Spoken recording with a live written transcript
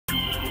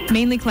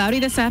Mainly cloudy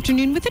this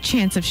afternoon with a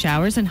chance of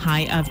showers and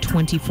high of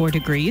 24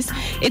 degrees.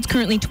 It's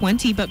currently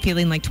 20 but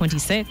feeling like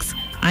 26.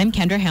 I'm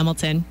Kendra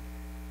Hamilton.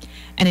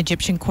 An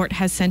Egyptian court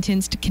has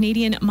sentenced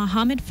Canadian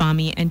Mohamed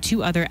Fahmy and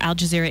two other Al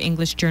Jazeera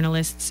English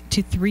journalists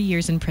to 3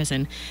 years in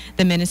prison.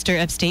 The Minister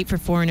of State for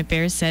Foreign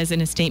Affairs says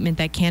in a statement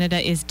that Canada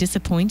is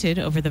disappointed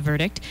over the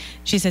verdict.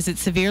 She says it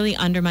severely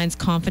undermines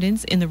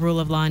confidence in the rule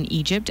of law in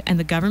Egypt, and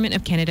the government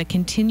of Canada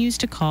continues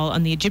to call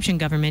on the Egyptian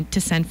government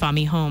to send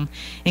Fahmy home.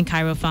 In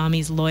Cairo,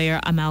 Fahmy's lawyer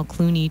Amal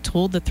Clooney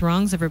told the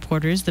throngs of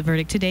reporters the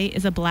verdict today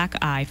is a black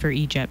eye for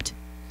Egypt.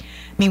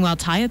 Meanwhile,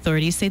 Thai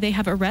authorities say they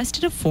have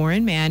arrested a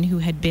foreign man who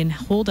had been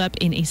holed up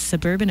in a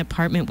suburban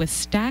apartment with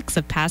stacks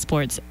of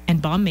passports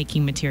and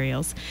bomb-making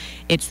materials.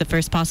 It's the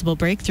first possible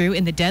breakthrough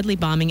in the deadly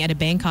bombing at a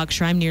Bangkok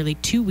shrine nearly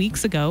 2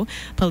 weeks ago.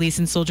 Police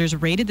and soldiers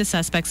raided the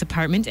suspect's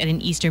apartment at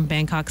an eastern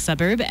Bangkok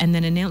suburb and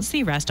then announced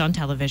the arrest on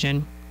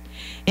television.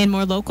 In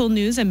more local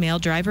news, a male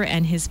driver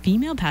and his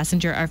female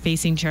passenger are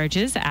facing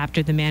charges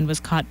after the man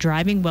was caught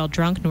driving while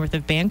drunk north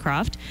of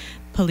Bancroft.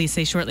 Police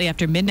say shortly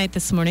after midnight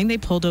this morning, they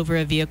pulled over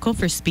a vehicle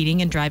for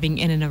speeding and driving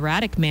in an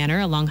erratic manner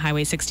along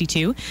Highway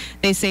 62.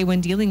 They say when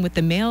dealing with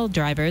the male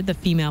driver, the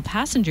female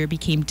passenger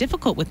became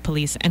difficult with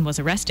police and was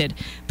arrested.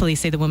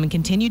 Police say the woman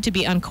continued to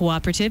be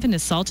uncooperative and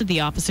assaulted the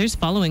officers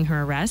following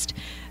her arrest.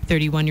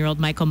 31-year-old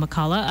Michael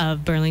McCullough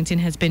of Burlington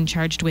has been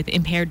charged with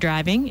impaired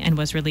driving and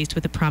was released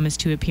with a promise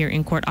to appear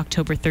in court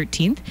October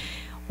 13th.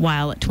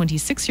 While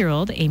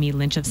 26-year-old Amy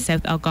Lynch of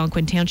South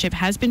Algonquin Township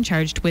has been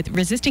charged with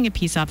resisting a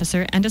peace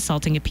officer and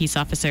assaulting a peace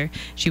officer.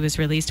 She was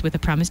released with a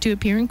promise to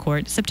appear in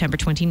court September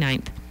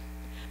 29th.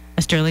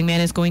 A Sterling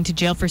man is going to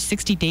jail for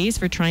 60 days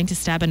for trying to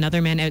stab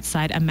another man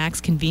outside a Mac's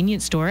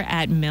convenience store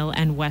at Mill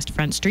and West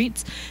Front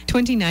Streets.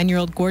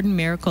 29-year-old Gordon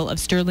Miracle of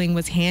Sterling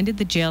was handed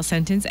the jail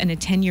sentence and a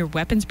 10-year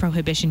weapons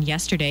prohibition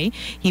yesterday.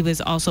 He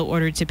was also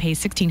ordered to pay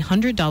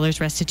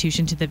 $1,600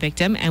 restitution to the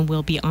victim and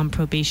will be on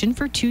probation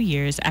for 2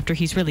 years after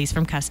he's released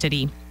from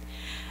custody.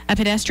 A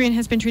pedestrian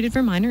has been treated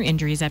for minor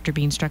injuries after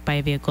being struck by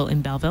a vehicle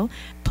in Belleville.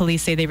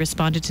 Police say they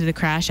responded to the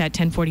crash at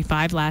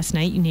 10:45 last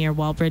night near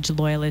Walbridge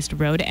Loyalist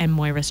Road and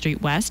Moira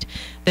Street West.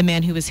 The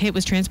man who was hit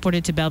was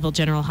transported to Belleville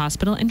General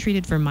Hospital and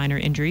treated for minor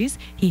injuries.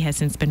 He has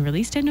since been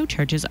released and no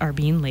charges are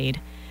being laid.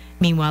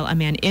 Meanwhile, a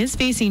man is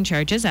facing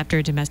charges after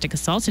a domestic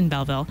assault in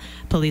Belleville.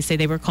 Police say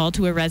they were called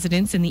to a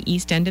residence in the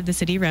east end of the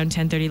city around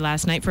 10:30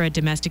 last night for a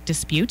domestic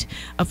dispute.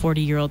 A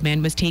 40-year-old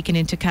man was taken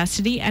into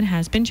custody and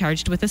has been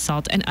charged with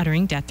assault and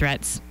uttering death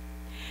threats.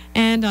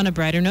 And on a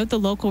brighter note, the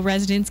local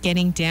residents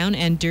getting down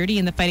and dirty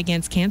in the fight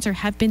against cancer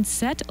have been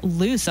set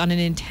loose on an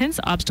intense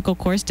obstacle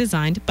course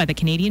designed by the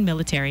Canadian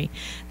military.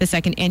 The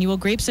second annual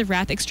Grapes of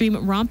Wrath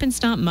Extreme Romp and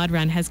Stomp Mud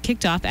Run has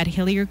kicked off at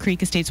Hillier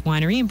Creek Estates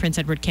Winery in Prince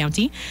Edward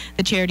County.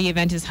 The charity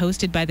event is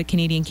hosted by the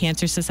Canadian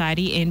Cancer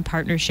Society in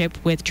partnership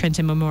with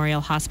Trenton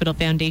Memorial Hospital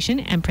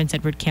Foundation and Prince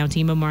Edward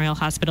County Memorial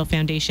Hospital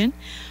Foundation.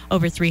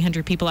 Over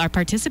 300 people are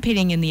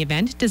participating in the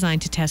event,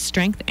 designed to test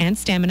strength and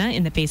stamina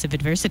in the face of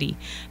adversity.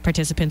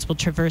 Participants will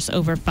traverse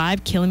over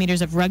 5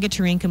 kilometers of rugged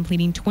terrain,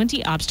 completing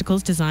 20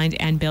 obstacles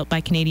designed and built by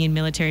Canadian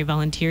military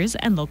volunteers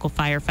and local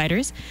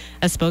firefighters.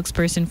 A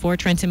spokesperson for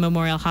Trenton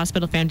Memorial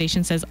Hospital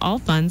Foundation says all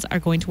funds are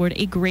going toward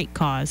a great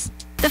cause.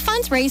 The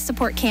funds raised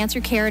support cancer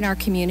care in our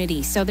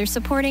community. So they're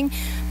supporting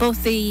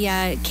both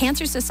the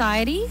Cancer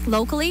Society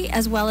locally,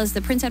 as well as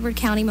the Prince Edward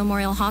County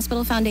Memorial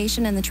Hospital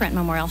Foundation and the Trenton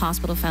Memorial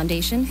Hospital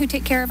Foundation, who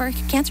take care of our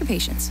cancer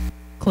patients.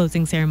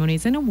 Closing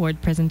ceremonies and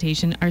award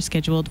presentation are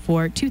scheduled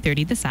for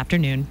 2:30 this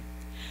afternoon.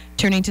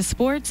 Turning to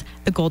sports,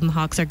 the Golden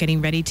Hawks are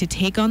getting ready to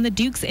take on the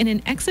Dukes in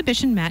an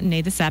exhibition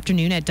matinee this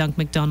afternoon at Dunk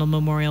McDonald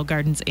Memorial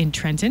Gardens in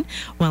Trenton.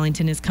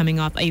 Wellington is coming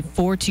off a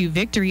 4-2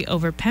 victory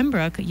over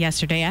Pembroke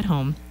yesterday at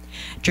home.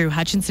 Drew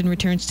Hutchinson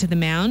returns to the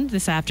mound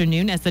this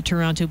afternoon as the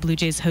Toronto Blue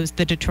Jays host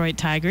the Detroit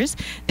Tigers.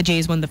 The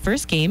Jays won the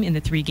first game in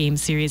the 3-game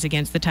series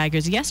against the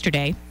Tigers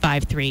yesterday,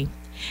 5-3.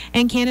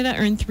 And Canada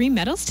earned 3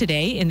 medals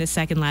today in the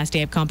second last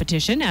day of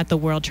competition at the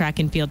World Track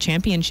and Field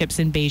Championships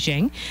in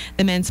Beijing.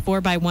 The men's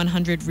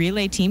 4x100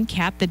 relay team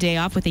capped the day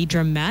off with a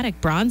dramatic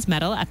bronze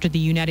medal after the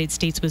United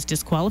States was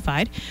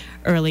disqualified.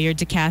 Earlier,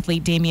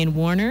 decathlete Damian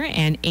Warner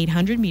and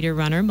 800-meter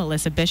runner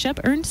Melissa Bishop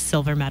earned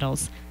silver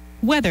medals.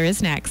 Weather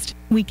is next.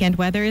 Weekend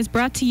weather is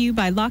brought to you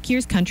by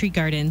Lockyear's Country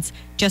Gardens,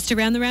 just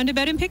around the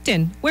roundabout in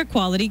Picton, where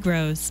quality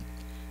grows.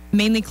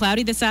 Mainly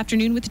cloudy this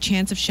afternoon with a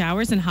chance of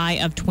showers and high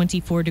of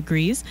 24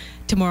 degrees.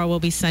 Tomorrow will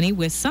be sunny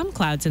with some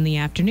clouds in the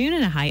afternoon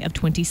and a high of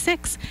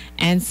 26.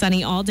 And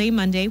sunny all day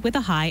Monday with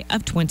a high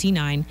of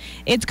 29.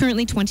 It's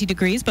currently 20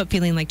 degrees but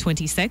feeling like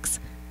 26.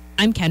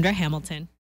 I'm Kendra Hamilton.